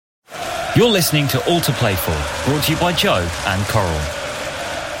You're listening to All to Play For, brought to you by Joe and Coral.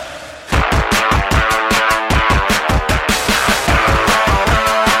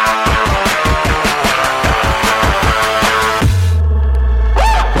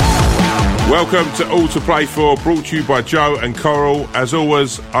 Welcome to All to Play For, brought to you by Joe and Coral. As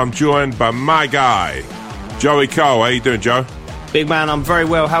always, I'm joined by my guy, Joey Cole. How you doing, Joe? Big man, I'm very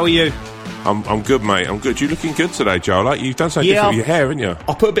well. How are you? I'm good, mate. I'm good. You're looking good today, Joe. Like, you've done something different with your hair, haven't you?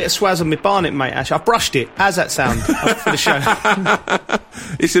 I put a bit of swaz on my barnet, mate, actually. I've brushed it. How's that sound for the show?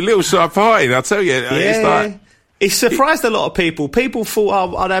 It's a little side party, I'll tell you. Yeah. It's surprised a lot of people. People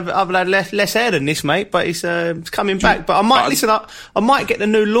thought I'd have less hair than this, mate, but it's coming back. But I might get the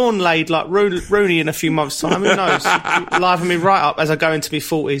new lawn laid like Rooney in a few months' time. Who knows? Liven me right up as I go into my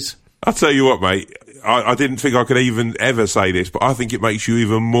 40s. I'll tell you what, mate. I didn't think I could even ever say this, but I think it makes you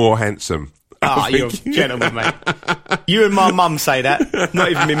even more handsome. You're a gentleman, mate. You and my mum say that. Not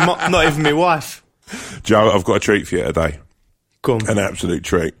even my wife. Joe, I've got a treat for you today. Go on. An absolute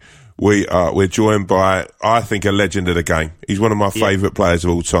treat. We're joined by, I think, a legend of the game. He's one of my favourite players of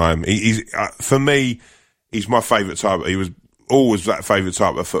all time. He's for me, he's my favourite type. He was always that favourite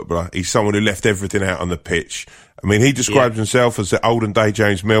type of footballer. He's someone who left everything out on the pitch. I mean, he describes himself as the olden day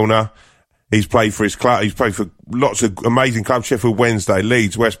James Milner. He's played for his club. He's played for lots of amazing clubs: Sheffield Wednesday,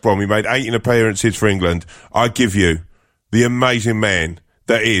 Leeds, West Brom. He made 18 appearances for England. I give you the amazing man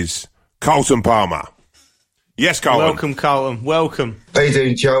that is Carlton Palmer. Yes, Carlton. Welcome, Carlton. Welcome. How you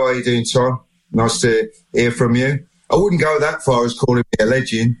doing, Joe? How you doing, Tom? Nice to hear from you. I wouldn't go that far as calling me a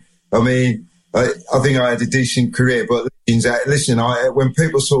legend. I mean, I think I had a decent career, but legends, listen, when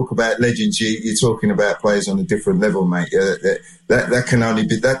people talk about legends, you're talking about players on a different level, mate. That can only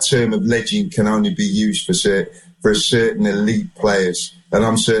be, that term of legend can only be used for certain elite players, and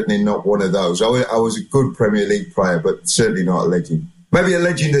I'm certainly not one of those. I was a good Premier League player, but certainly not a legend. Maybe a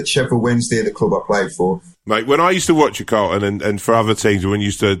legend at Sheffield Wednesday, the club I played for. Mate, when I used to watch you, Carlton, and for other teams, when you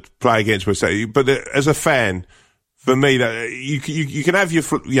used to play against West Ham, but as a fan, for me, that you can have your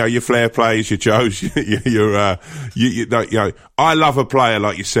flair plays, your Joes, I love a player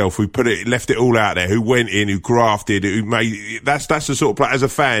like yourself who left it all out there, who went in, who grafted, who made. That's the sort of player. As a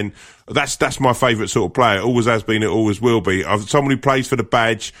fan, that's my favourite sort of player. It always has been. It always will be. Someone who plays for the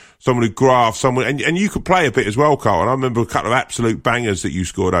badge, someone who grafts, and you could play a bit as well, Carlton. I remember a couple of absolute bangers that you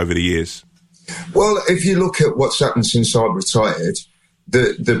scored over the years. Well, if you look at what's happened since I've retired,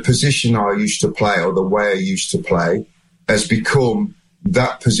 the position I used to play, or the way I used to play, has become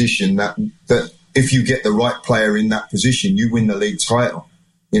that position that if you get the right player in that position, you win the league title.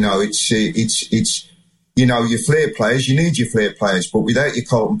 It's your flair players. You need your flair players, but without your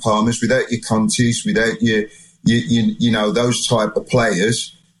Carlton Palmers, without your Contes, without your those type of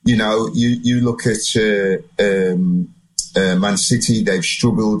players, you look at Man City. They've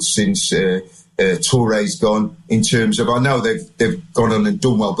struggled since Touré's gone, in terms of, I know they've gone on and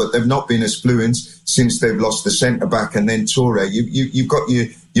done well, but they've not been as fluent since they've lost the centre back and then Touré. You've got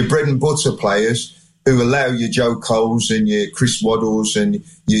your bread and butter players who allow your Joe Coles and your Chris Waddles and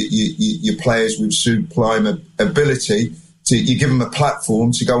your players with sublime ability you give them a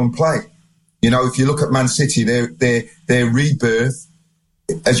platform to go and play. If you look at Man City, their rebirth,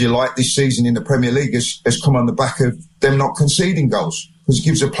 as you like, this season in the Premier League has come on the back of them not conceding goals, because it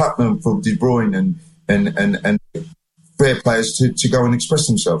gives a platform for De Bruyne and fair players to go and express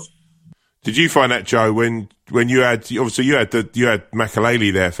themselves. Did you find that, Joe, when you had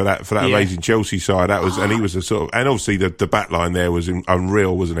Makelele there for that amazing Chelsea side? That was, and he was a sort of, and obviously the back line there was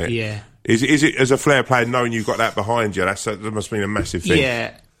unreal, wasn't it? Yeah. Is it as a flair player, knowing you've got that behind you? That must have been a massive thing.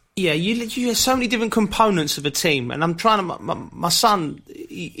 Yeah. Yeah, you have so many different components of a team, and I'm trying to. My son,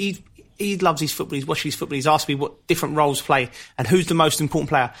 he loves his football. He's watching his football. He's asked me what different roles play and who's the most important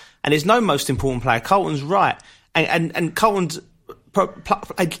player. And there's no most important player. Carlton's right, and Carlton's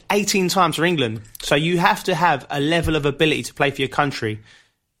played 18 times for England, so you have to have a level of ability to play for your country.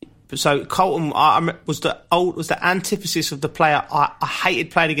 So Carlton was the antithesis of the player I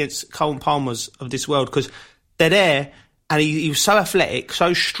hated playing against. Carlton Palmers of this world, because they're there. And he was so athletic,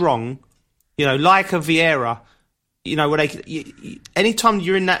 so strong, like a Vieira, where anytime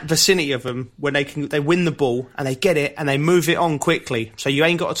you're in that vicinity of them, when they win the ball and they get it and they move it on quickly, so you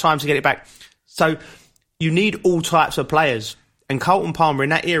ain't got time to get it back. So you need all types of players. And Carlton Palmer in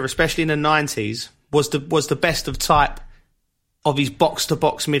that era, especially in the 90s, was the best of type of his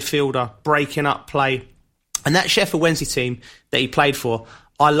box-to-box midfielder, breaking up play. And that Sheffield Wednesday team that he played for,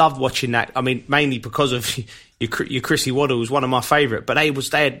 I loved watching that. I mean, mainly because of your Chrissy Waddle was one of my favourite. But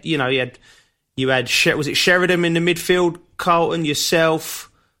you had Sheridan in the midfield, Carlton,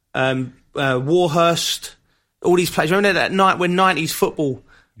 yourself, Warhurst, all these players. Remember that night when 90s football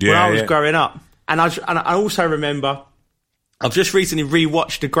when I was growing up. And I also remember, I've just recently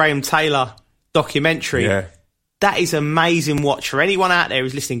rewatched the Graham Taylor documentary. Yeah. That is amazing watch. For anyone out there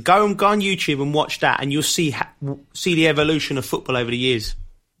who's listening, go on YouTube and watch that, and you'll see the evolution of football over the years.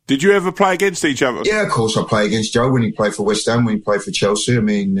 Did you ever play against each other? Yeah, of course I play against Joe when he played for West Ham, when he played for Chelsea. I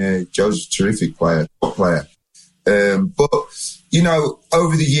mean, Joe's a terrific player, top player. But, you know,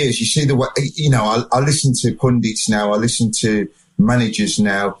 over the years, you see the way, you know, I listen to pundits now, I listen to managers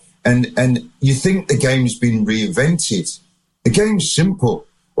now, and you think the game's been reinvented. The game's simple.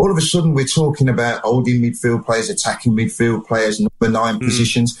 All of a sudden, we're talking about holding midfield players, attacking midfield players, number 9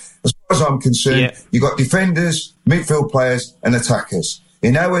 positions. As far as I'm concerned, you've got defenders, midfield players, and attackers.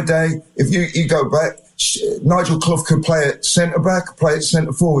 In our day, if you go back, Nigel Clough could play at centre-back, play at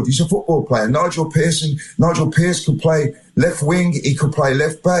centre-forward. He's a football player. Nigel Pearce could play left wing, he could play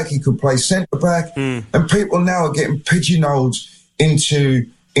left-back, he could play centre-back. And people now are getting pigeonholed into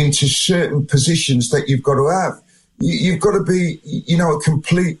certain positions that you've got to have. You've got to be, you know, a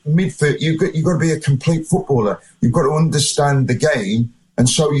complete midfield. You've got to be a complete footballer. You've got to understand the game. And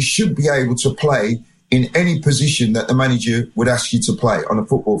so you should be able to play in any position that the manager would ask you to play on a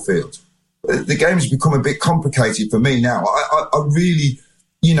football field. The game's become a bit complicated for me now. I really,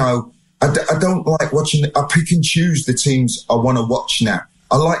 you know, I don't like watching. I pick and choose the teams I want to watch now.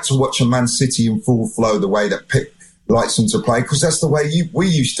 I like to watch a Man City in full flow the way that Pep likes them to play, because that's the way we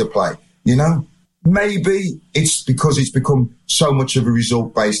used to play, you know. Maybe it's because it's become so much of a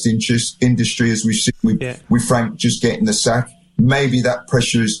result-based industry, as we've seen with Frank just getting the sack. Maybe that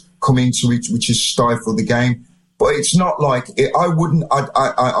pressure has come into it, which has stifled the game. But it's not like it. I wouldn't.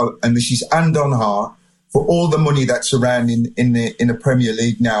 And this is hand on heart, for all the money that's around in the Premier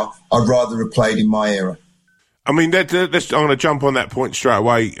League now, I'd rather have played in my era. I mean, I'm going to jump on that point straight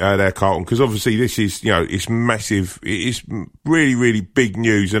away there, Carlton, because obviously this is, you know, it's massive. It's really, really big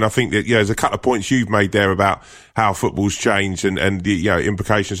news. And I think that, there's a couple of points you've made there about how football's changed and the,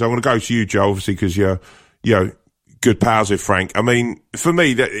 implications. So I want to go to you, Joe, obviously, because you're, good pals with Frank. I mean, for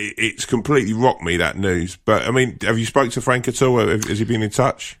me, that it's completely rocked me, that news. But, I mean, have you spoke to Frank at all? Has he been in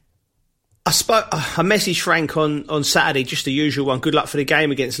touch? I messaged Frank on Saturday, just the usual one. Good luck for the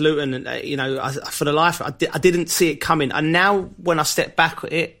game against Luton. And, for the life, I didn't see it coming. And now when I step back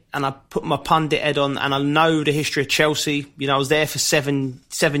at it and I put my pundit head on and I know the history of Chelsea, I was there for seven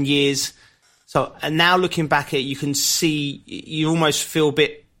years. So, and now looking back at it, you can see, you almost feel a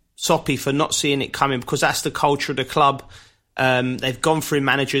bit soppy for not seeing it coming, because that's the culture of the club. They've gone through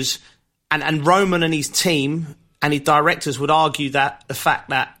managers, and Roman and his team and his directors would argue that the fact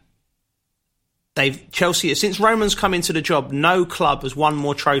that Chelsea, since Roman's come into the job, no club has won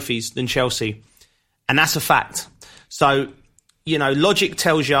more trophies than Chelsea. And that's a fact. So, logic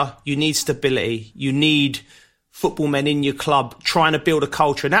tells you need stability. You need football men in your club trying to build a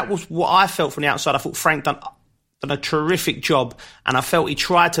culture. And that was what I felt from the outside. I thought Frank done a terrific job, and I felt he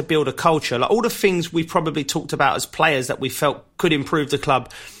tried to build a culture. Like all the things we probably talked about as players that we felt could improve the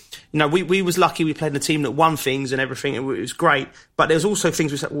club. We was lucky we played in a team that won things and everything. It was great. But there's also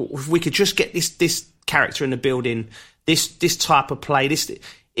things we said, well, if we could just get this character in the building, this type of play,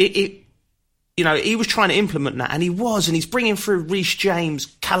 he was trying to implement that, and he was, and he's bringing through Reece James,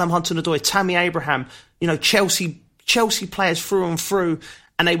 Callum Hudson-Odoi, Tammy Abraham, Chelsea players through and through,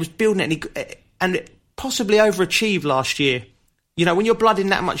 and they was building it, and possibly overachieved last year. When you're blooding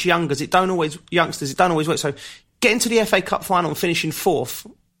that much youngsters, it don't always work. So getting to the FA Cup final and finishing fourth.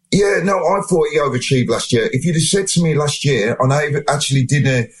 Yeah, no, I thought he overachieved last year. If you'd have said to me last year, and I actually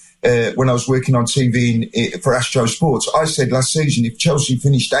did when I was working on TV for Astro Sports, I said last season if Chelsea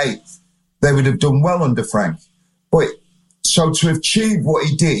finished 8th, they would have done well under Frank. But so to achieve what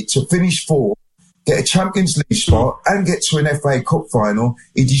he did, to finish 4th, get a Champions League spot and get to an FA Cup final,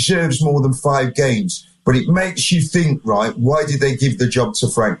 he deserves more than 5 games. But it makes you think, right, why did they give the job to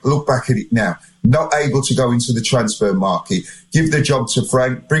Frank? Look back at it now. Not able to go into the transfer market. Give the job to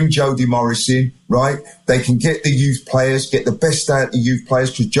Frank. Bring Jody Morris in, right? They can get the youth players, get the best out of the youth players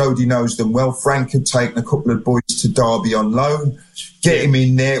because Jody knows them well. Frank had taken a couple of boys to Derby on loan. Get him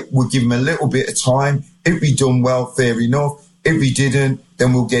in there. We'll give him a little bit of time. If he done well, fair enough. If he didn't,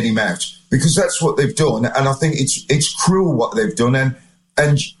 then we'll get him out. Because that's what they've done. And I think it's cruel what they've done.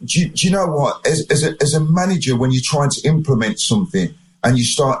 And do you know what? As a manager, when you're trying to implement something and you're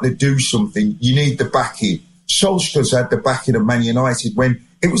starting to do something, you need the backing. Solskjaer's had the backing of Man United when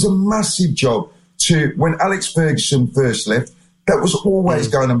it was a massive job when Alex Ferguson first left, that was always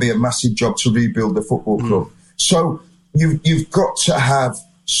going to be a massive job to rebuild the football club. So you've got to have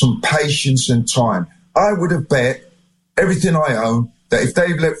some patience and time. I would have bet everything I own that if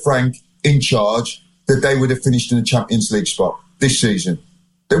they let Frank in charge, that they would have finished in the Champions League spot this season.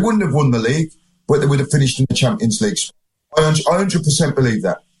 They wouldn't have won the league, but they would have finished in the Champions League. I 100% believe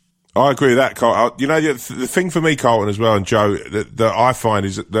that. I agree with that, Carlton. You know, the thing for me, Carlton, as well, and Joe, that I find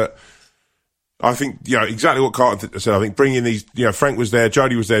is that I think, you know, exactly what Carlton said. I think bringing these, you know, Frank was there,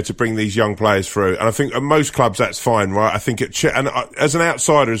 Jody was there to bring these young players through. And I think at most clubs that's fine, right? I think and as an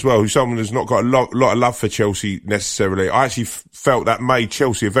outsider as well, who's someone who's not got a lot of love for Chelsea necessarily, I actually felt that made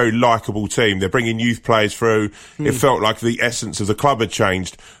Chelsea a very likeable team. They're bringing youth players through. It felt like the essence of the club had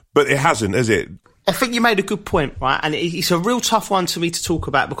changed, but it hasn't, has it? I think you made a good point, right? And it's a real tough one to me to talk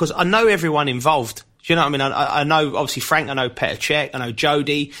about because I know everyone involved. Do you know what I mean? I know, obviously, Frank, I know Petr Cech, I know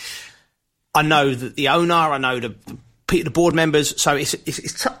Jody, I know the owner, I know the board members. So it's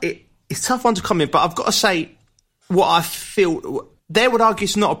a tough one to comment. But I've got to say, what I feel, they would argue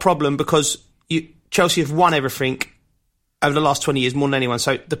it's not a problem because Chelsea have won everything over the last 20 years, more than anyone.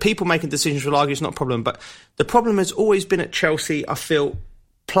 So the people making decisions will argue it's not a problem. But the problem has always been at Chelsea, I feel,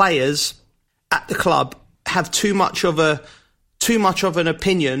 players at the club have too much of an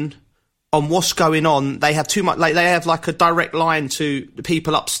opinion on what's going on. They have too much, like they have like a direct line to the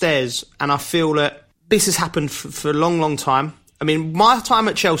people upstairs, and I feel that this has happened for a long, long time. I mean, my time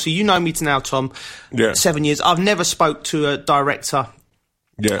at Chelsea, you know me to now, Tom. Yeah. 7 years. I've never spoke to a director.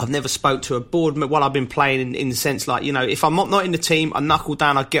 Yeah. I've never spoke to a board while I've been playing in the sense like, you know, if I'm not in the team, I knuckle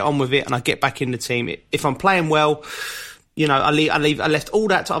down, I get on with it, and I get back in the team. If I'm playing well, you know, I left all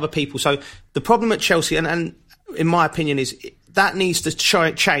that to other people. So the problem at Chelsea, and in my opinion, is that needs to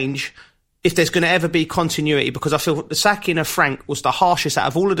change if there's going to ever be continuity, because I feel the sacking of Frank was the harshest out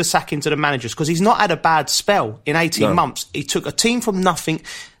of all of the sackings of the managers, because he's not had a bad spell in 18 months. He took a team from nothing,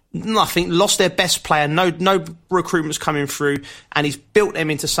 lost their best player, no recruitment's coming through, and he's built them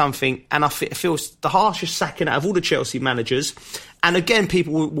into something. And I feel it's the harshest sacking out of all the Chelsea managers. And again,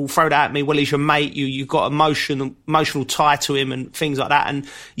 people will throw that at me. Well, he's your mate. You've got emotional tie to him and things like that. And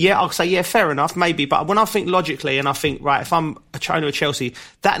yeah, I'll say, yeah, fair enough, maybe. But when I think logically, and I think, right, if I'm a owner of Chelsea,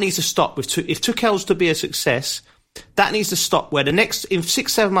 that needs to stop. If Tuchel's to be a success, that needs to stop. Where in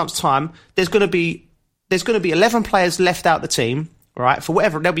 6-7 months' time, there's going to be 11 players left out the team, right? For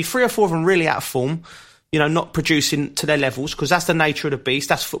whatever, there'll be 3 or 4 of them really out of form, you know, not producing to their levels, because that's the nature of the beast.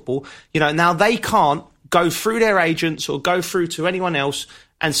 That's football. You know, now they can't go through their agents or go through to anyone else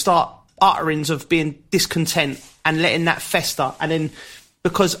and start utterings of being discontent and letting that fester. And then,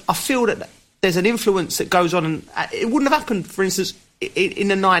 because I feel that there's an influence that goes on, and it wouldn't have happened, for instance, in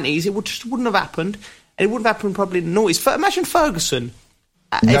the 90s. It just wouldn't have happened. And it wouldn't have happened probably in the 90s. Imagine Ferguson.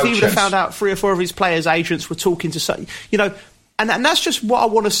 If he would have found out 3 or 4 of his players' agents were talking to, you know, and that's just what I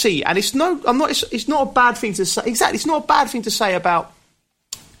want to see. And it's not a bad thing to say. Exactly. It's not a bad thing to say about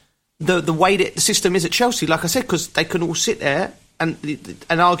the way that the system is at Chelsea, like I said, because they can all sit there and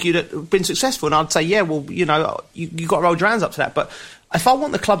argue that they've been successful. And I'd say, yeah, well, you know, you got to roll your hands up to that. But if I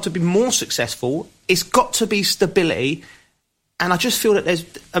want the club to be more successful, it's got to be stability. And I just feel that there's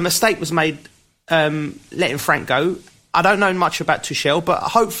a mistake was made letting Frank go. I don't know much about Tuchel, but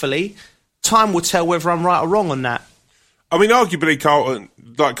hopefully time will tell whether I'm right or wrong on that. I mean, arguably, Carlton,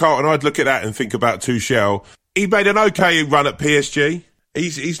 I'd look at that and think about Tuchel. He made an okay run at PSG.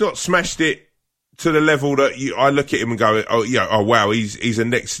 He's not smashed it to the level that I look at him and go, oh yeah, oh wow, he's a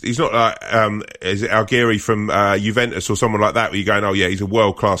next. He's not like is it Algeri from Juventus or someone like that where you're going, oh yeah, he's a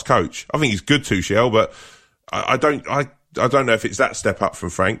world class coach. I think he's good, Tuchel, but I don't know if it's that step up from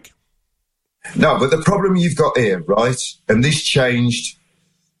Frank. No, but the problem you've got here, right, and this changed,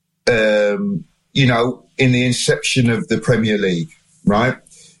 you know, in the inception of the Premier League, right?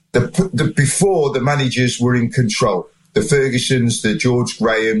 Before the managers were in control. The Fergusons, the George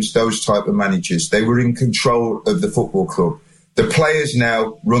Grahams, those type of managers, they were in control of the football club. The players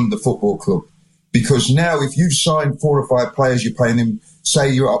now run the football club. Because now if you sign 4 or 5 players, you're paying them,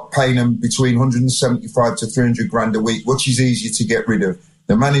 say you're paying them between 175 to 300 grand a week, which is easier to get rid of,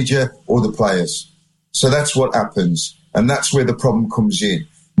 the manager or the players? So that's what happens. And that's where the problem comes in.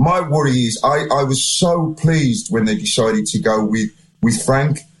 My worry is I was so pleased when they decided to go with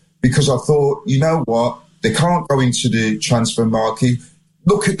Frank, because I thought, you know what? They can't go into the transfer market.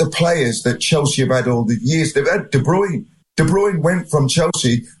 Look at the players that Chelsea have had all the years. They've had De Bruyne. De Bruyne went from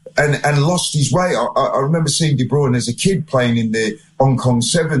Chelsea and lost his way. I remember seeing De Bruyne as a kid playing in the Hong Kong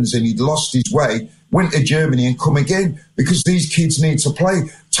Sevens, and he'd lost his way, went to Germany and come again, because these kids need to play.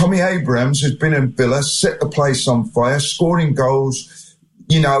 Tommy Abrahams has been in Villa, set the place on fire, scoring goals.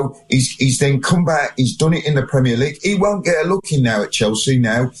 You know, he's then come back. He's done it in the Premier League. He won't get a look in now at Chelsea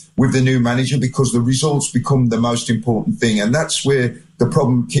now with the new manager, because the results become the most important thing. And that's where the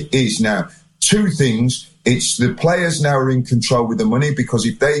problem is now. 2 things. It's the players now are in control with the money, because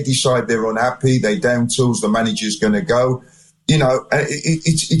if they decide they're unhappy, they down tools, the manager's going to go. You know,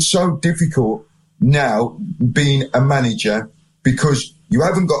 it's so difficult now being a manager because you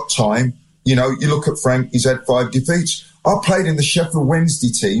haven't got time. You know, you look at Frank, he's had 5 defeats. I played in the Sheffield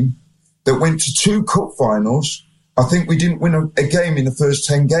Wednesday team that went to 2 cup finals. I think we didn't win a game in the first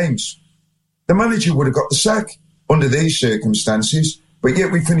 10 games. The manager would have got the sack under these circumstances, but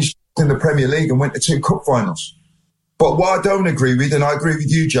yet we finished in the Premier League and went to 2 cup finals. But what I don't agree with, and I agree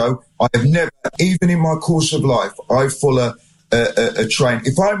with you, Joe, I have never, even in my course of life, I follow a train.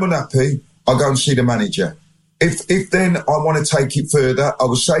 If I'm unhappy, I go and see the manager. If then I want to take it further, I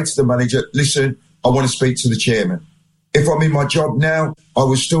will say to the manager, listen, I want to speak to the chairman. If I'm in my job now, I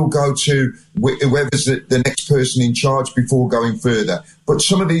will still go to whoever's the next person in charge before going further. But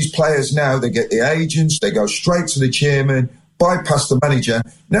some of these players now, they get the agents, they go straight to the chairman, bypass the manager.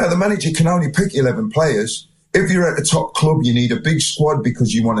 Now the manager can only pick 11 players. If you're at the top club, you need a big squad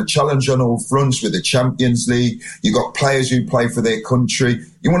because you want to challenge on all fronts with the Champions League. You've got players who play for their country.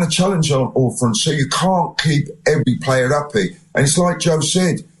 You want to challenge on all fronts, so you can't keep every player happy. And it's like Joe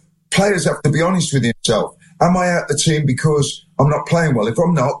said, players have to be honest with themselves. Am I out the team because I'm not playing well? If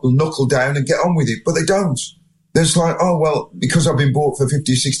I'm not, we'll knuckle down and get on with it. But they don't. They're just like, oh, well, because I've been bought for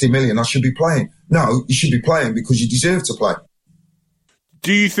 50, 60 million, I should be playing. No, you should be playing because you deserve to play.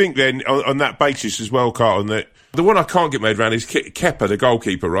 Do you think then, on that basis as well, Carlton, that the one I can't get made around is Kepa, the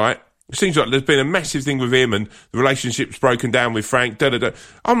goalkeeper, right? It seems like there's been a massive thing with him and the relationship's broken down with Frank,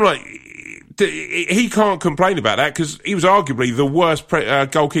 I'm like, he can't complain about that because he was arguably the worst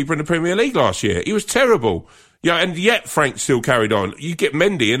goalkeeper in the Premier League last year. He was terrible. Yeah, and yet Frank still carried on. You get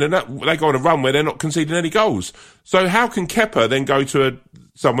Mendy in and they go on a run where they're not conceding any goals. So how can Kepa then go to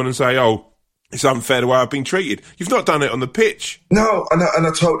someone and say, oh, it's unfair the way I've been treated? You've not done it on the pitch. No, and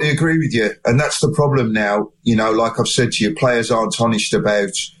I totally agree with you. And that's the problem now. You know, like I've said to you, players aren't honest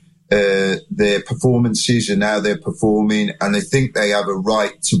about their performances and how they're performing, and they think they have a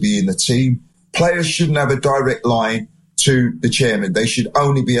right to be in the team. Players shouldn't have a direct line to the chairman. They should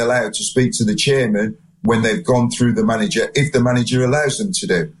only be allowed to speak to the chairman when they've gone through the manager, if the manager allows them to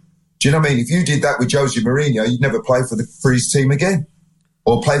do. Do you know what I mean? If you did that with Jose Mourinho, you'd never play for his team again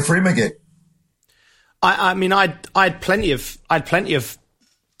or play for him again. I mean, I had plenty of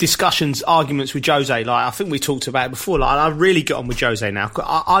discussions, arguments with Jose. Like, I think we talked about it before. Like, I really get on with Jose now.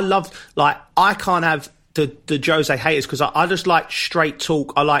 I love, like, I can't have the Jose haters because I just like straight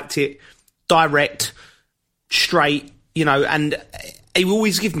talk. I liked it direct, straight, you know, and he would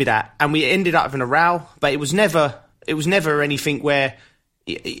always give me that. And we ended up having a row, but it was never anything where,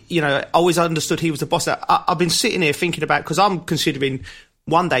 you know, I always understood he was the boss. I've been sitting here thinking about, because I'm considering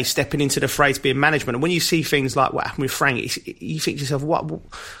one day stepping into the phrase being management, and when you see things like what happened with Frank, you think to yourself, what,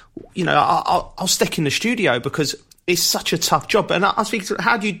 you know, I'll stick in the studio because it's such a tough job. And I was thinking,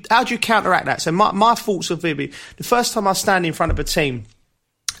 how do you counteract that? So my thoughts would be, the first time I stand in front of a team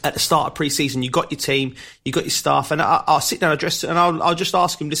at the start of pre-season, you got your team, you got your staff, and I'll sit down and address it, and I'll just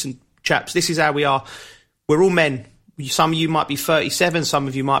ask them, listen, chaps, this is how we are. We're all men. Some of you might be 37, some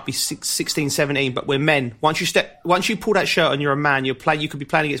of you might be 16, 17, but we're men. Once you pull that shirt on, you're a man. You could be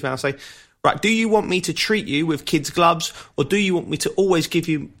playing against men. I'll say, right, do you want me to treat you with kids' gloves, or do you want me to always give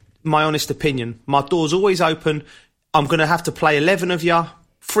you my honest opinion? My door's always open. I'm going to have to play 11 of you,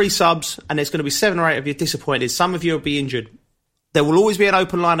 3 subs, and there's going to be 7 or 8 of you disappointed. Some of you will be injured. There will always be an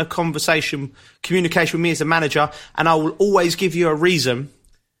open line of conversation, communication with me as a manager, and I will always give you a reason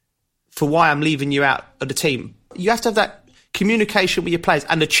for why I'm leaving you out of the team. You have to have that communication with your players,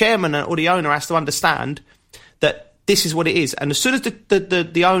 and the chairman or the owner has to understand that this is what it is. And as soon as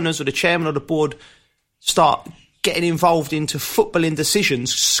the owners or the chairman or the board start getting involved into footballing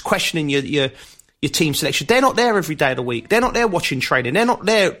decisions, questioning your team selection, they're not there every day of the week. They're not there watching training. They're not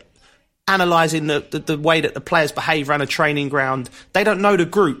there analysing the way that the players behave around a training ground. They don't know the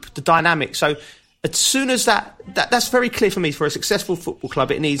group, the dynamic. So as soon as that's very clear for me. For a successful football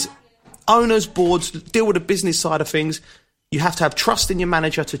club, it needs owners, boards, deal with the business side of things. You have to have trust in your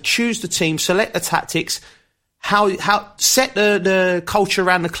manager to choose the team, select the tactics, how set the culture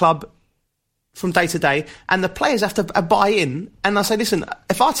around the club from day to day, and the players have to buy in. And I say, listen,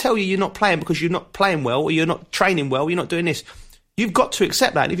 if I tell you you're not playing because you're not playing well, or you're not training well, you're not doing this, you've got to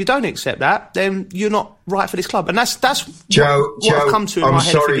accept that. And if you don't accept that, then you're not right for this club. And that's Joe, what I've come to in my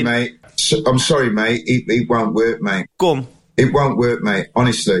head. I'm sorry, mate. It won't work, mate. Go on. It won't work, mate.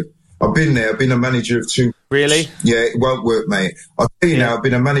 Honestly. I've been there. I've been a manager of 2. Really? Yeah, it won't work, mate. I'll tell you now, I've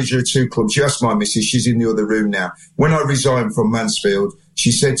been a manager of 2 clubs. You ask my missus, she's in the other room now. When I resigned from Mansfield,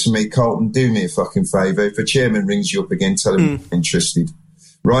 she said to me, Carlton, do me a fucking favour. If a chairman rings you up again, tell him you're interested.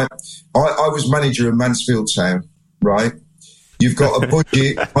 Right? I was manager of Mansfield Town, right? You've got a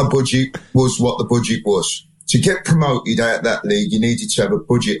budget. My budget was what the budget was. to get promoted out of that league, you needed to have a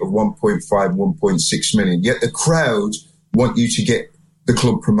budget of 1.5, 1.6 million. Yet the crowd want you to get the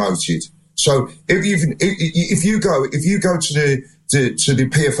club promoted. So if you go to the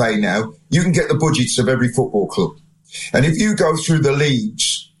PFA now, you can get the budgets of every football club. And if you go through the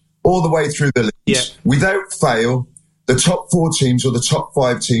leagues, all the way through the leagues, without fail, the top 4 teams or the top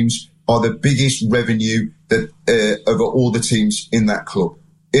 5 teams are the biggest revenue that of all the teams in that club,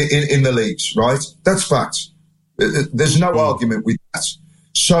 in the leagues, right? That's fact. There's no argument with that.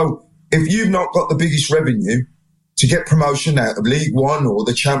 So if you've not got the biggest revenue to get promotion out of League One or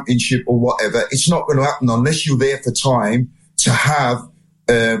the Championship or whatever, it's not going to happen unless you're there for time to have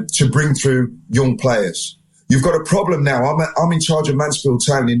to bring through young players. You've got a problem now. I'm in charge of Mansfield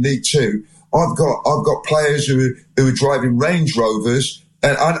Town in League Two. I've got players who are driving Range Rovers,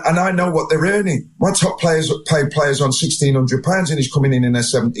 and I know what they're earning. My top players pay players on £1,600, and he's coming in a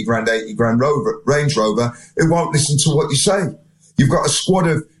 70 grand, 80 grand Range Rover who won't listen to what you say. You've got a squad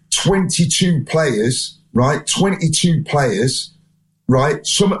of 22 players, right? 22 players, right?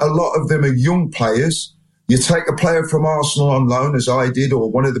 A lot of them are young players. You take a player from Arsenal on loan, as I did, or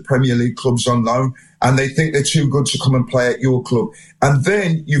one of the Premier League clubs on loan, and they think they're too good to come and play at your club. And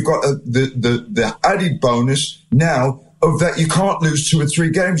then you've got the added bonus now of that you can't lose 2 or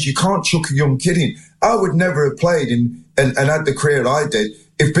 3 games. You can't chuck a young kid in. I would never have played and had the career I did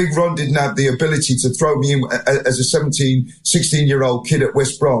if Big Ron didn't have the ability to throw me in as a 16-year-old kid at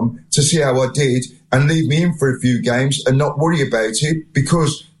West Brom to see how I did and leave me in for a few games and not worry about it,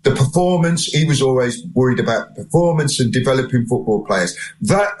 because the performance, he was always worried about performance and developing football players.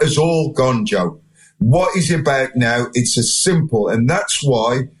 That has all gone, Joe. What is it about now? It's as simple, and that's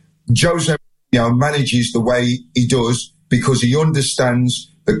why Jose manages the way he does, because he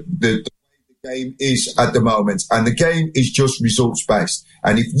understands the way the game is at the moment, and the game is just results based.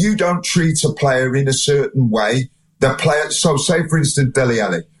 And if you don't treat a player in a certain way, the player, so say for instance Dele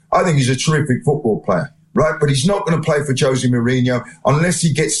Alli, I think he's a terrific football player, right? But he's not going to play for Jose Mourinho unless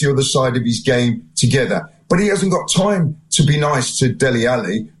he gets the other side of his game together. But he hasn't got time to be nice to Dele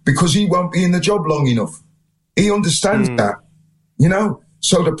Alli because he won't be in the job long enough. He understands that, you know?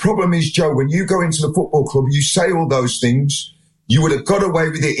 So the problem is, Joe, when you go into the football club, you say all those things. You would have got away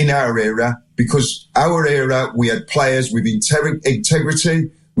with it in our era, because our era, we had players with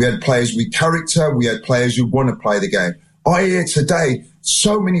integrity, we had players with character, we had players who want to play the game. I hear today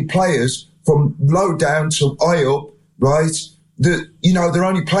so many players from low down to high up, right, that, you know, they're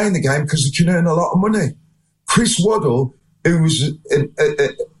only playing the game because they can earn a lot of money. Chris Waddle, who was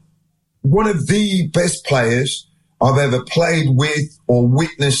one of the best players I've ever played with or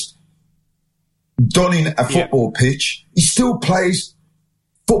witnessed done in a football pitch, he still plays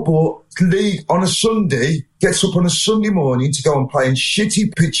football league on a Sunday, gets up on a Sunday morning to go and play in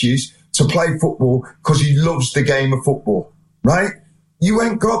shitty pitches to play football because he loves the game of football, right? You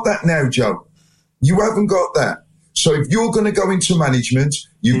ain't got that now, Joe. You haven't got that. So if you're going to go into management,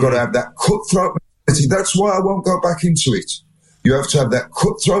 you've got to have that cutthroat mentality. That's why I won't go back into it. You have to have that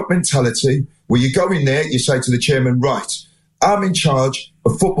cutthroat mentality where you go in there, you say to the chairman, right, I'm in charge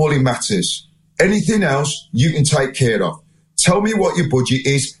of footballing matters. Anything else you can take care of. Tell me what your budget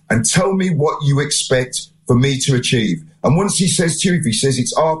is and tell me what you expect for me to achieve. And once he says to you, if he says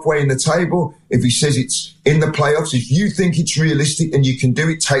it's halfway in the table, if he says it's in the playoffs, if you think it's realistic and you can do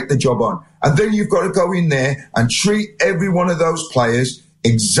it, take the job on. And then you've got to go in there and treat every one of those players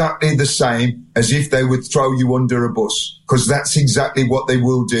exactly the same as if they would throw you under a bus, because that's exactly what they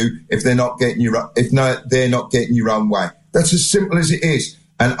will do if they're not getting they're not getting your own way. That's as simple as it is.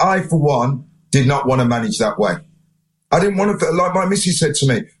 And I, for one, did not want to manage that way. I didn't want to, like my missus said to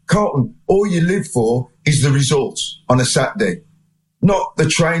me, Carlton, all you live for is the results on a Saturday. Not the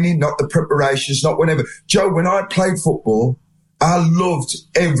training, not the preparations, not whatever. Joe, when I played football, I loved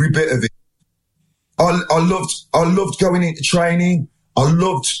every bit of it. I loved going into training. I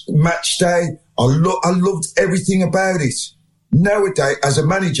loved match day. I loved everything about it. Nowadays, as a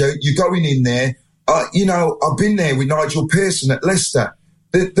manager, you're going in there. I've been there with Nigel Pearson at Leicester.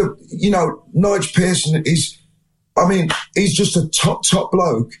 Nigel Pearson he's just a top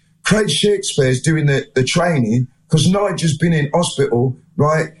bloke. Craig Shakespeare's doing the training because Nigel's been in hospital,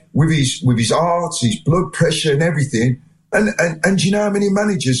 right, with his heart, his blood pressure and everything. And you know how many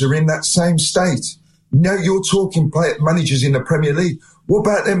managers are in that same state? Now you're talking managers in the Premier League. What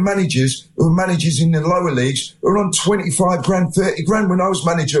about them managers who are managers in the lower leagues who are on 25 grand, 30 grand? When I was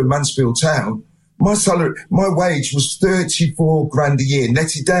manager of Mansfield Town, my wage was 34 grand a year,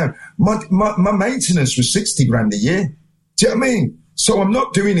 netted down. My maintenance was 60 grand a year. Do you know what I mean? So I'm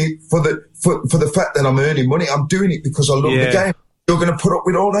not doing it for the fact that I'm earning money. I'm doing it because I love the game. You're going to put up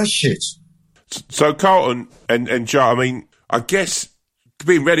with all that shit. So Carlton and Joe, I mean, I guess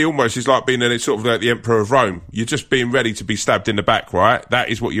being ready almost is like being sort of like the Emperor of Rome. You're just being ready to be stabbed in the back, right? That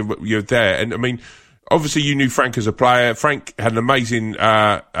is what you're there. And I mean, obviously you knew Frank as a player. Frank had an amazing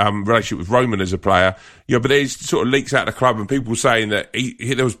relationship with Roman as a player. Yeah, but there's sort of leaks out of the club and people saying that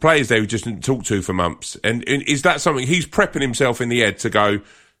there was players there who just didn't talk to for months. And is that something he's prepping himself in the head to go,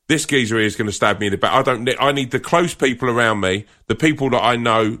 this geezer here is going to stab me in the back. I need the close people around me, the people that I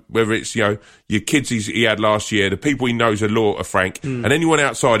know, whether it's, your kids he had last year, the people he knows are loyal to Frank, and anyone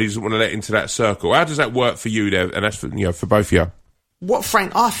outside he doesn't want to let into that circle. How does that work for you there? And that's for both of you.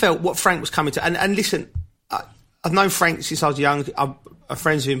 I felt what Frank was coming to, and listen, I've known Frank since I was young. I'm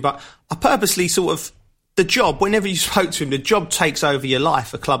friends with him, but I purposely sort of, the job, whenever you spoke to him, the job takes over your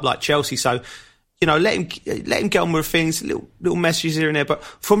life, a club like Chelsea. So, let him get on with things, little messages here and there. But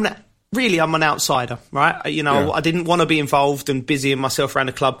from that, really, I'm an outsider, right? I didn't want to be involved and busying myself around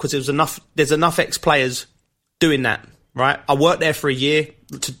the club because there's enough ex-players doing that, right? I worked there for a year.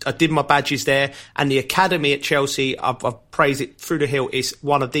 I did my badges there, and the academy at Chelsea, I've praised it through the hill. It's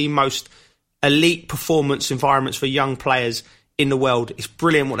one of the most elite performance environments for young players in the world. It's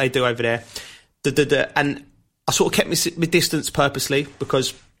brilliant what they do over there. And I sort of kept my distance purposely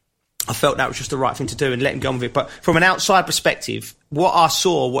because I felt that was just the right thing to do and let him go on with it. But from an outside perspective, what I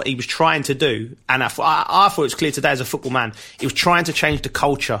saw, what he was trying to do, and I thought it was clear today as a football man, he was trying to change the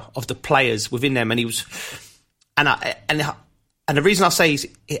culture of the players within them, and he was, and the reason I say is,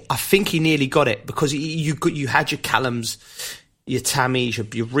 I think he nearly got it because you had your Callums, your Tammys,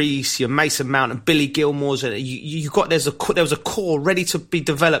 your Reece, your Mason Mount, and Billy Gilmore's, and there was a core ready to be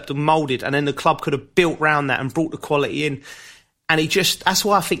developed and moulded, and then the club could have built around that and brought the quality in. And that's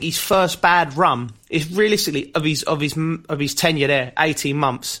why I think his first bad run is realistically of his tenure there, 18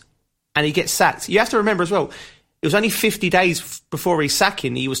 months, and he gets sacked. You have to remember as well, it was only 50 days before his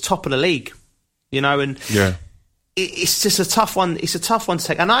sacking, he was top of the league, and yeah. It's just a tough one. It's a tough one to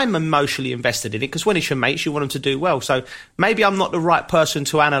take, and I'm emotionally invested in it because when it's your mates, you want them to do well. So maybe I'm not the right person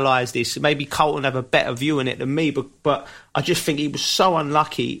to analyse this. Maybe Carlton have a better view in it than me, but I just think he was so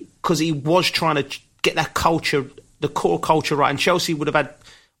unlucky because he was trying to get that culture, the core culture right, and Chelsea would have had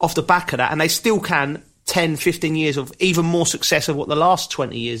off the back of that, and they still can 10, 15 years of even more success of what the last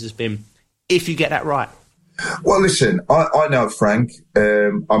 20 years has been, if you get that right. Well, listen, I know Frank.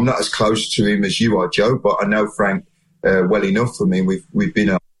 I'm not as close to him as you are, Joe, but I know Frank well enough. I mean, we've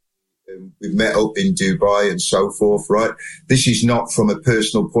been we've met up in Dubai and so forth, right? This is not from a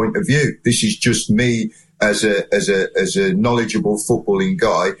personal point of view. This is just me as a knowledgeable footballing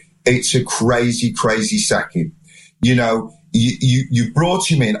guy. It's a crazy, crazy sacking. You brought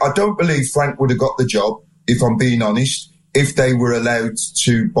him in. I don't believe Frank would have got the job, if I'm being honest, if they were allowed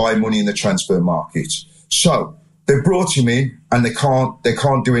to buy money in the transfer market. So they brought him in and they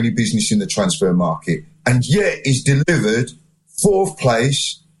can't do any business in the transfer market. And yet he's delivered 4th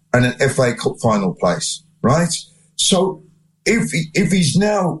place and an FA Cup final place, right? So if he's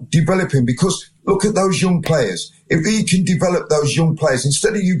now developing, because look at those young players. If he can develop those young players,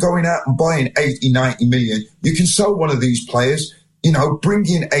 instead of you going out and buying 80, 90 million, you can sell one of these players, bring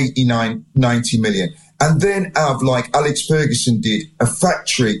in 89, 90 million. And then have, like Alex Ferguson did, a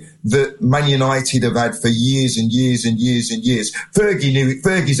factory that Man United have had for years and years and years and years.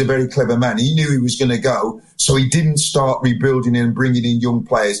 Fergie's a very clever man. He knew he was going to go, so he didn't start rebuilding and bringing in young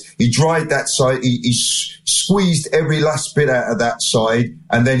players. He dried that side. He squeezed every last bit out of that side,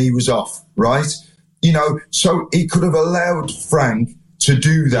 and then he was off, right? So he could have allowed Frank to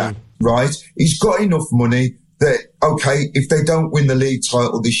do that, right? He's got enough money that, okay, if they don't win the league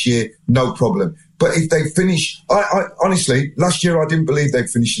title this year, no problem. But if they finish, I honestly, last year I didn't believe they'd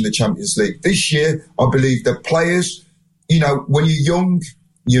finish in the Champions League. This year, I believe the players, when you're young,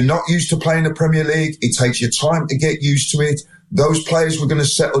 you're not used to playing the Premier League. It takes you time to get used to it. Those players were going to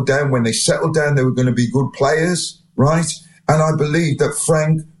settle down. When they settled down, they were going to be good players, right? And I believe that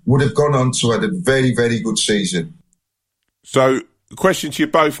Frank would have gone on to have a very, very good season. So, question to you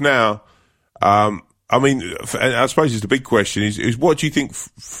both now. I mean, I suppose it's the big question is what do you think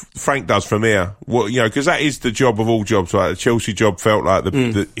Frank does from here? What, because that is the job of all jobs, right? The Chelsea job felt like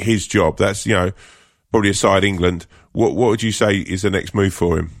his job. That's, probably aside England. What would you say is the next move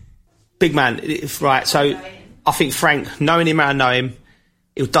for him? Big man, right. So I think Frank, knowing him how I know him,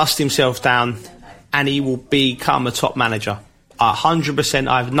 he'll dust himself down and he will become a top manager. 100%.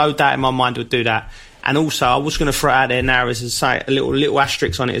 I have no doubt in my mind he'll do that. And also, I was going to throw it out there now as a little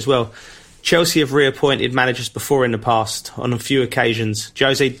asterisk on it as well. Chelsea have reappointed managers before in the past on a few occasions.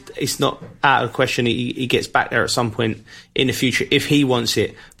 Jose, it's not out of the question he gets back there at some point in the future if he wants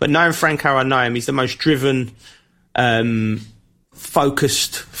it. But knowing Frank how I know him, he's the most driven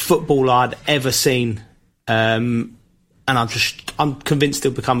focused footballer I'd ever seen. And I'm convinced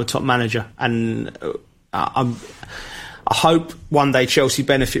he'll become a top manager. And I hope one day Chelsea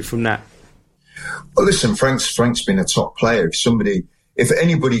benefit from that. Well, listen, Frank's been a top player. If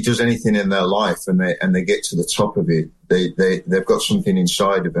anybody does anything in their life and they get to the top of it, they've got something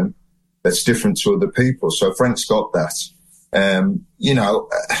inside of them that's different to other people. So Frank's got that.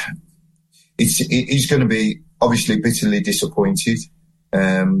 He's going to be obviously bitterly disappointed.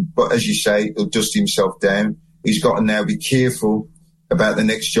 But as you say, he'll dust himself down. He's got to now be careful about the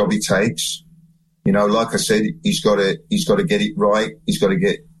next job he takes. Like I said, he's got to get it right. He's got to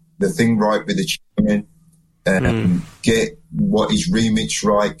get the thing right with the chairman, get what his remit's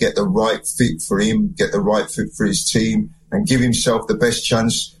right, get the right fit for him, get the right fit for his team, and give himself the best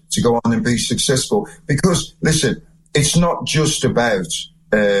chance to go on and be successful. Because, listen, it's not just about,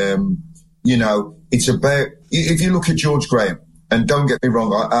 it's about, if you look at George Graham, and don't get me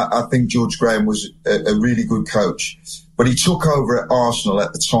wrong, I think George Graham was a really good coach, but he took over at Arsenal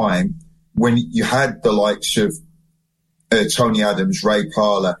at the time when you had the likes of Tony Adams, Ray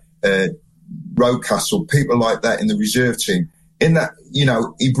Parlour, Rocastle, people like that in the reserve team. In that,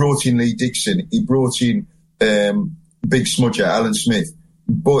 he brought in Lee Dixon, he brought in Big Smudger, Alan Smith,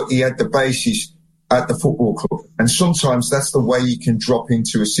 but he had the basis at the football club. And sometimes that's the way you can drop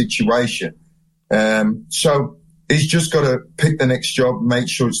into a situation. So he's just got to pick the next job, make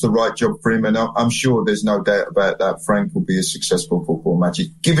sure it's the right job for him. And I'm sure there's no doubt about that. Frank will be a successful football manager,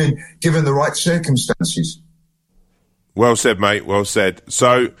 given the right circumstances. Well said, mate. Well said.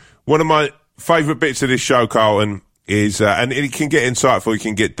 So one of my favourite bits of this show, Carlton, is, and it can get insightful, it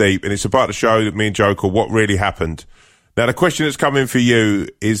can get deep, and it's about the show that me and Joe call What Really Happened. Now, the question that's come in for you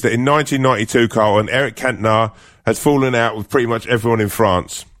is that in 1992, Carlton, Eric Cantona has fallen out with pretty much everyone in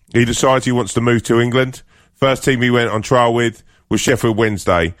France. He decides he wants to move to England. First team he went on trial with was Sheffield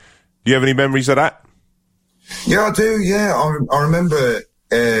Wednesday. Do you have any memories of that? Yeah, I do, yeah. I remember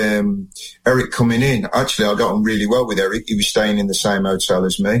Eric coming in. Actually, I got on really well with Eric. He was staying in the same hotel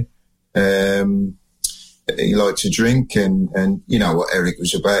as me. He liked to drink, and you know what Eric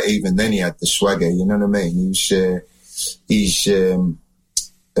was about. Even then, he had the swagger. You know what I mean? He's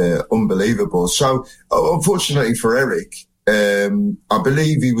unbelievable. So, unfortunately for Eric, I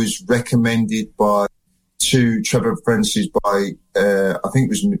believe he was recommended to Trevor Francis by I think it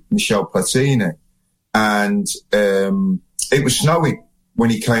was Michel Platini, and it was snowing when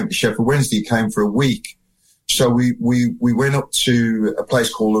he came to Sheffield Wednesday. He came for a week. So we went up to a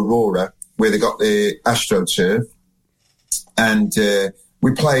place called Aurora where they got the AstroTurf, and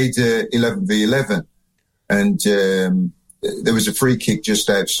we played 11v11, and there was a free kick just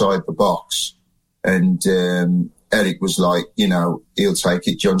outside the box, and Eric was like, he'll take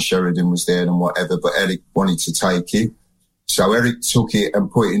it. John Sheridan was there and whatever, but Eric wanted to take it. So Eric took it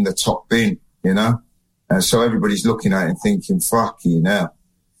and put it in the top bin, and so everybody's looking at it and thinking, fuck you now.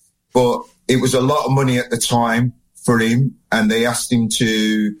 But it was a lot of money at the time for him, and they asked him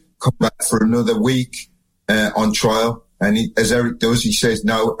to come back for another week on trial. And as Eric does, he says,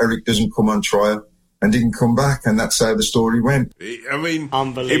 no, Eric doesn't come on trial, and didn't come back. And that's how the story went. I mean,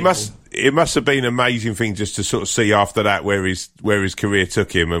 unbelievable. It must have been an amazing thing just to sort of see after that where his career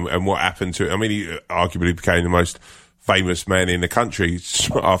took him and what happened to him. I mean, he arguably became the most famous man in the country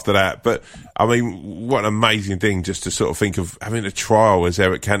after that. But, I mean, what an amazing thing just to sort of think of having a trial as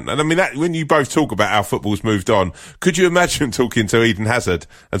Eric Cantona. And, I mean, that, when you both talk about how football's moved on, could you imagine talking to Eden Hazard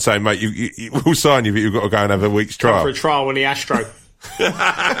and saying, mate, we'll sign you, but you've got to go and have a week's trial? Come for a trial in the Astro.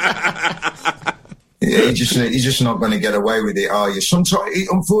 Yeah, you're just not going to get away with it, are you? Sometimes,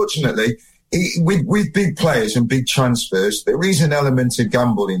 unfortunately, with big players and big transfers, there is an element of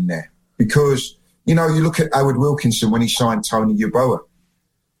gamble in there. Because, you look at Howard Wilkinson when he signed Tony Yeboah.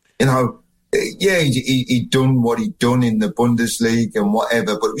 Yeah, he'd done what he'd done in the Bundesliga and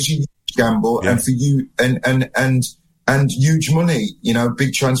whatever, but it was a huge gamble, yeah. And for you, and huge money,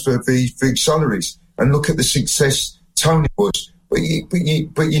 big transfer fees, big salaries. And look at the success Tony was. But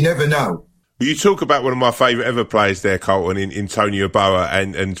you never know. You talk about one of my favourite ever players there, Carlton, in Tony Yeboah,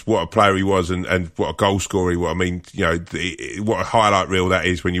 and what a player he was, and what a goal scorer he was. I mean, what a highlight reel that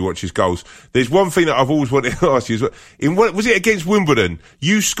is when you watch his goals. There's one thing that I've always wanted to ask you. Was it against Wimbledon?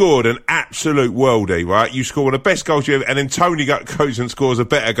 You scored an absolute worldie, right? You scored one of the best goals you ever, and then Tony goes and scores a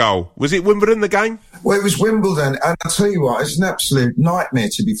better goal. Was it Wimbledon, the game? Well, it was Wimbledon, and I'll tell you what, it's an absolute nightmare,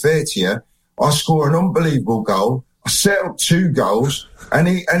 to be fair to you. I score an unbelievable goal. I set up 2 goals, and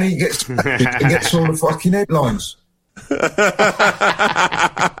he gets all the fucking headlines.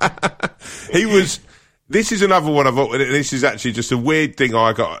 This is another one this is actually just a weird thing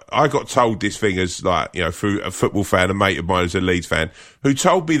I got told this thing as through a football fan, a mate of mine who's a Leeds fan, who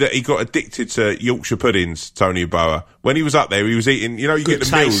told me that he got addicted to Yorkshire puddings, Tony Yeboah. When he was up there, he was eating, you get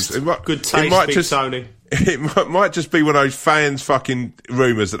the meals. Good taste, Tony. It might just be one of those fans fucking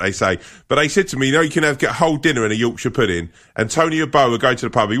rumours that they say. But they said to me, you can get a whole dinner in a Yorkshire pudding. And Tony Yeboah would go to the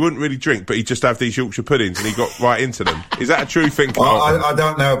pub. He wouldn't really drink, but he'd just have these Yorkshire puddings and he got right into them. Is that a true thing, Carlton? I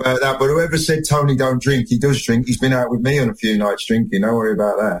don't know about that, but whoever said Tony don't drink, he does drink. He's been out with me on a few nights drinking. Don't worry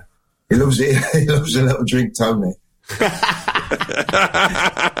about that. He loves it. He loves a little drink, Tony.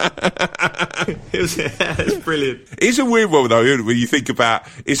 It's brilliant. It's a weird one though, when you think about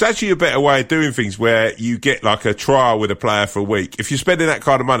it's actually a better way of doing things where you get like a trial with a player for a week. If you're spending that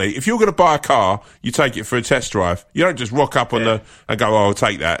kind of money, if you're going to buy a car, you take it for a test drive. You don't just rock up and go, I'll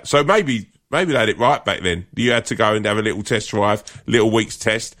take that. So maybe they had it right back then. You had to go and have a little test drive, little week's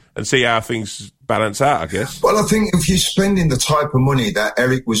test, and see how things balance out, I guess. Well, I think if you're spending the type of money that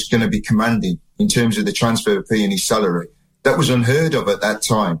Eric was going to be commanding in terms of the transfer fee and his salary, that was unheard of at that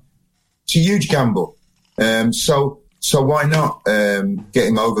time. It's a huge gamble. So why not get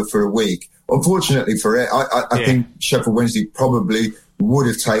him over for a week? Unfortunately for Eric, I think Sheffield Wednesday probably would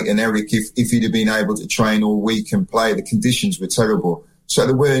have taken Eric if he'd have been able to train all week and play. The conditions were terrible. So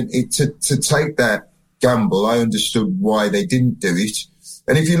they weren't to take that gamble. I understood why they didn't do it.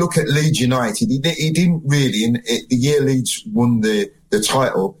 And if you look at Leeds United, he didn't really. In the year Leeds won the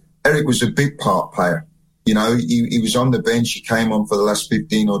title, Eric was a big part player. He was on the bench. He came on for the last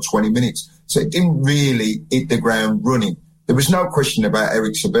 15 or 20 minutes. So it didn't really hit the ground running. There was no question about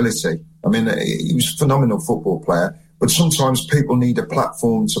Eric's ability. I mean, he was a phenomenal football player, but sometimes people need a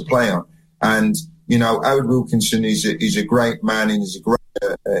platform to play on. And, Howard Wilkinson is a great man and is a great,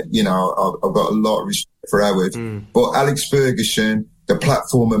 I've got a lot of respect for Howard. But Alex Ferguson, the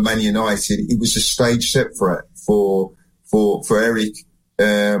platform of Man United, it was a stage set for Eric.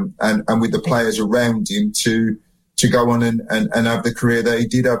 And with the players around him to go on and have the career that he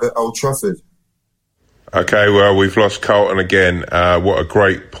did have at Old Trafford. Okay, well, we've lost Carlton again. What a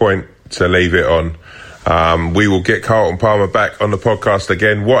great point to leave it on. We will get Carlton Palmer back on the podcast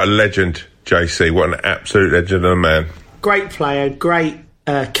again. What a legend, JC. What an absolute legend of a man. Great player, great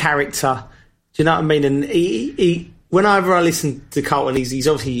character. Do you know what I mean? And he whenever I listen to Carlton, he's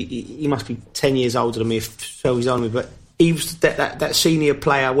obviously, he must be 10 years older than me, if so he's on me, but he was that senior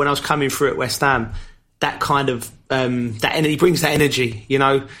player when I was coming through at West Ham, that kind of, he brings that energy, and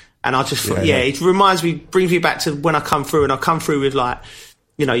I just thought, it reminds me, brings me back to when I come through, and I come through with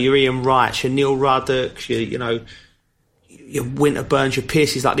your Ian Wrights, your Neil Ruddock, your Winterburns, your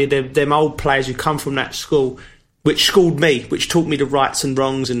Pierces, like them old players who come from that school, which schooled me, which taught me the rights and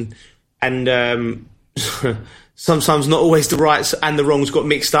wrongs, and sometimes not always the rights and the wrongs got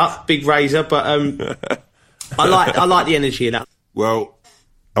mixed up. Big razor, but I like the energy in that. Well,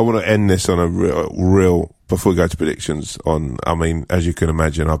 I want to end this on a real before we go to predictions. As you can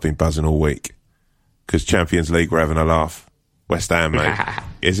imagine, I've been buzzing all week because Champions League, we're having a laugh. West Ham, mate.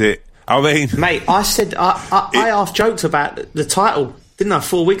 Is it? Mate, I said I half joked about the title, didn't I?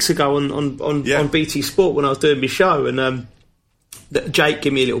 4 weeks ago on BT Sport when I was doing my show, and Jake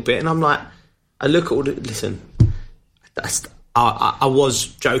gave me a little bit, and I'm like, I look at all the listen. I was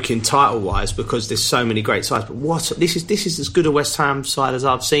joking title-wise because there's so many great sides, but this is as good a West Ham side as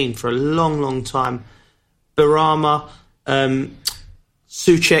I've seen for a long, long time. Barama,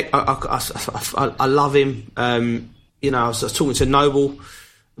 Souček, I love him. I was talking to Noble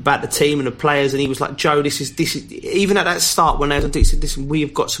about the team and the players, and he was like, Joe, this is even at that start when he said, listen, we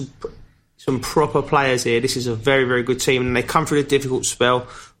have got some proper players here. This is a very, very good team, and they come through a difficult spell,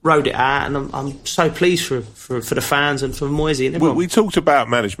 rode it out, and I'm so pleased for the fans and for Moisey and everyone. We talked about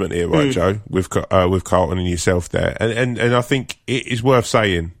management here, right, Joe, with Carlton and yourself there, and I think it is worth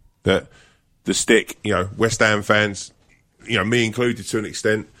saying that the stick, West Ham fans, me included to an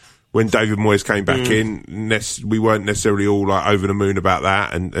extent, when David Moyes came back in, we weren't necessarily all like over the moon about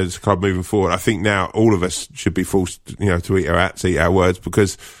that, and as a club moving forward, I think now all of us should be forced, to eat our hats, eat our words,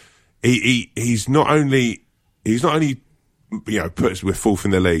 because he's not only put us, we're fourth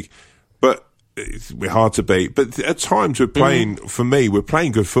in the league, but we're hard to beat. But at times we're playing, for me, we're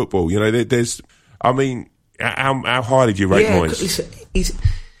playing good football. How high did you rate Moyes? Listen,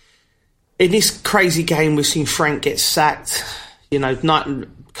 in this crazy game, we've seen Frank get sacked. Big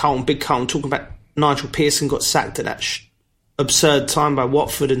Carlton, talking about Nigel Pearson got sacked at that absurd time by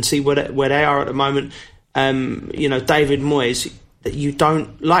Watford, and see where they are at the moment. David Moyes, that you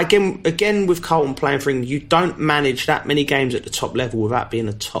don't like again with Carlton playing for England, you don't manage that many games at the top level without being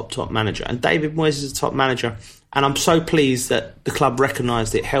a top manager. And David Moyes is a top manager, and I'm so pleased that the club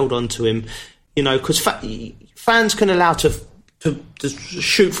recognised it, held on to him. You know, because fans can allow to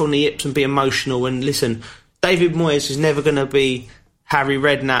shoot from the hips and be emotional. And listen, David Moyes is never going to be Harry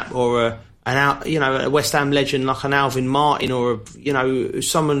Redknapp or a West Ham legend like an Alvin Martin or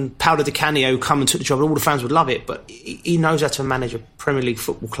someone Paolo Di Canio who come and took the job. And all the fans would love it, but he knows how to manage a Premier League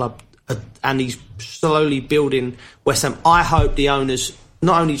football club, and he's slowly building West Ham. I hope the owners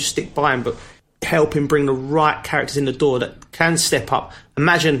not only just stick by him, but help him bring the right characters in the door that can step up.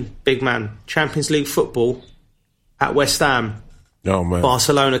 Imagine, big man, Champions League football at West Ham. Oh, man.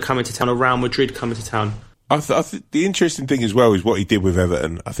 Barcelona coming to town, or Real Madrid coming to town. I think the interesting thing as well is what he did with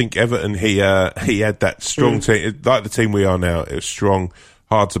Everton. I think Everton, he had that strong team, like the team we are now. It was strong,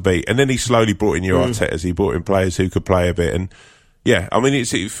 hard to beat. And then he slowly brought in your Artetas. He brought in players who could play a bit. And yeah, I mean,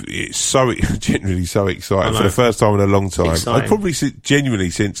 it's so genuinely so exciting for the first time in a long time. I'd probably genuinely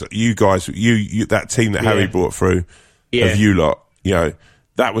since you guys, you that team that Harry brought through of you lot,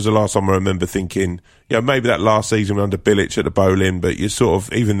 that was the last time I remember thinking, maybe that last season under Bilic at the Boleyn, but you sort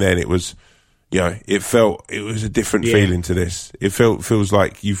of, even then it was, it was a different feeling to this. It feels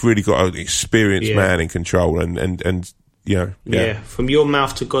like you've really got an experienced man in control and from your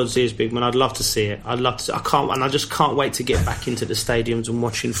mouth to God's ears, big man. I'd love to see it. I just can't wait to get back into the stadiums and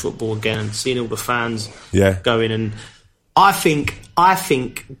watching football again and seeing all the fans going. And I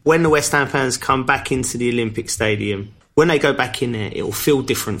think when the West Ham fans come back into the Olympic Stadium, when they go back in there, it will feel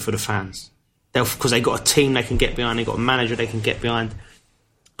different for the fans. Because they got a team they can get behind, they got a manager they can get behind,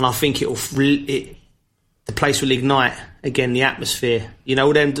 and I think the place will ignite again. The atmosphere,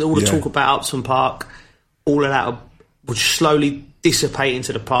 all the talk about Upton Park, all of that will slowly dissipate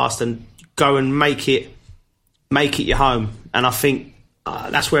into the past and go and make it your home. And I think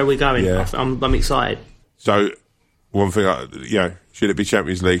that's where we're going. Yeah. I'm excited. So one thing, should it be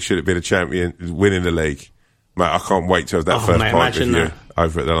Champions League? Should it be the champion winning the league? Mate, I can't wait to have that first pint with you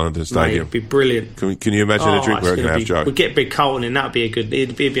over at the London Stadium. Mate, it'd be brilliant. Can you imagine a drink we're going to have, Joe? We'd get Big Carlton in.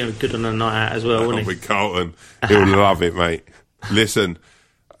 It'd be good on a night out as well, wouldn't it? Big Carlton. He'll love it, mate. Listen,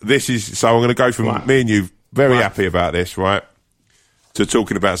 I'm going to go from me and you very happy about this, right, to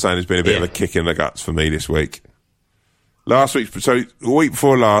talking about saying there's been a bit of a kick in the guts for me this week. Last week, so the week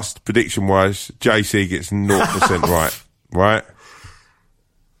before last, prediction-wise, JC gets 0% right?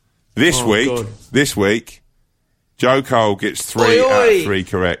 This week, Joe Cole gets 3 out of 3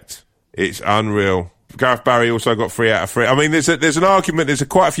 correct. It's unreal. Gareth Barry also got 3 out of 3. I mean, there's an argument. There's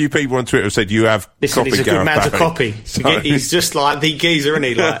quite a few people on Twitter who said you have copied Gareth Barry. He's a good man to copy. He's just like the geezer, isn't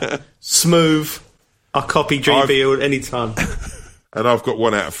he? Like, smooth. I copy GB anytime. And I've got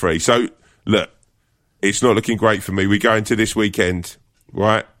 1 out of 3. So, look, it's not looking great for me. We go into this weekend,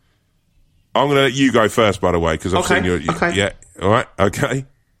 right? I'm going to let you go first, by the way, because I've seen you. Okay. Yeah, all right, okay.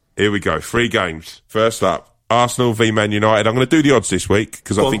 Here we go. 3 games. First up. Arsenal v Man United. I'm going to do the odds this week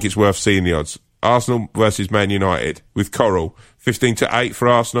because I think it's worth seeing the odds. Arsenal versus Man United with Coral. 15-8 for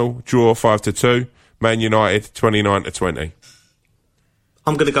Arsenal. Draw 5-2. Man United 29-20.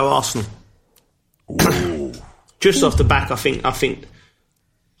 I'm going to go Arsenal. Just off the back, I think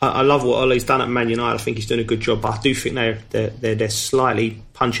I love what Ole's done at Man United. I think he's doing a good job, but I do think they're slightly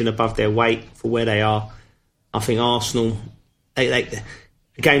punching above their weight for where they are. I think Arsenal, a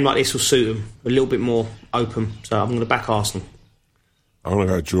game like this will suit them a little bit more open. So I'm going to back Arsenal. I'm going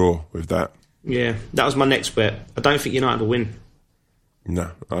to go draw with that. Yeah, that was my next bet. I don't think United will win.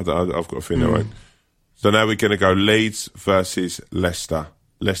 No, I've got a feeling they won't. So now we're going to go Leeds versus Leicester.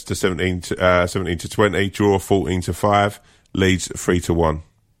 Leicester 17-20, draw 14-5, Leeds 3-1.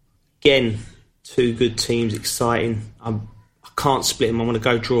 Again, 2 good teams, exciting. I can't split them. I'm going to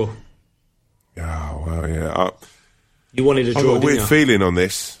go draw. Oh, well, yeah. You wanted a draw, I've got a weird didn't you? feeling on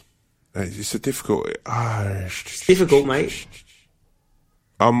this. It's a difficult... It's difficult, mate.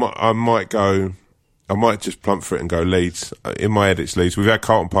 I might just plump for it and go Leeds. In my head, it's Leeds. We've had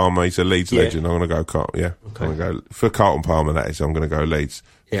Carlton Palmer. He's a Leeds legend. I'm going to go Carlton. Yeah, okay. I'm going to go for Carlton Palmer. That is. I'm going to go Leeds.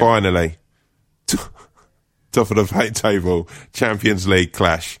 Yeah. Finally, top of the table, Champions League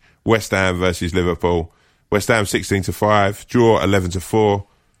clash. West Ham versus Liverpool. West Ham 16-5. Draw 11-4.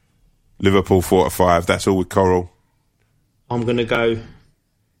 Liverpool 4-5. That's all with Coral. I'm going to go, and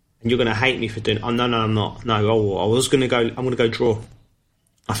you're going to hate me for doing. Oh no, I'm not. No, I was going to go. I'm going to go draw.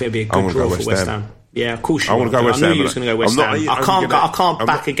 I think it'd be a good draw for West Ham. Yeah, of course you want to go West Ham. I knew you was going to go West Ham. I can't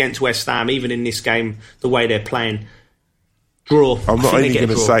back against West Ham, even in this game, the way they're playing. Draw. I'm not only going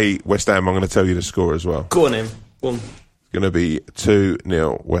to say West Ham, I'm going to tell you the score as well. Go on, then. Go on. It's going to be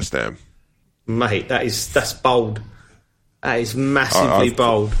 2-0 West Ham. Mate, that's bold. That is massively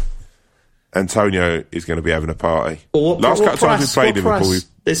bold. Antonio is going to be having a party. Well, Last couple of times we played Liverpool.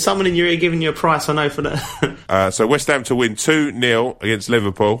 There's someone in your ear giving you a price, I know, for that. So West Ham to win 2-0 against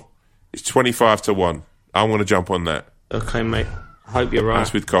Liverpool. It's 25-1. I'm going to jump on that. Okay, mate. I hope you're right.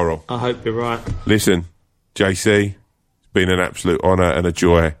 That's with Coral. I hope you're right. Listen, JC, it's been an absolute honour and a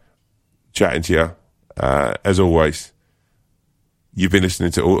joy chatting to you. As always, you've been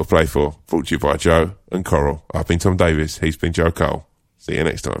listening to All to Play For, brought to you by Joe and Coral. I've been Tom Davis. He's been Joe Cole. See you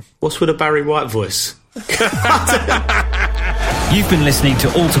next time. What's with a Barry White voice? You've been listening to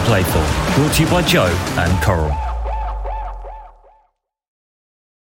All to Play For, brought to you by Joe and Coral.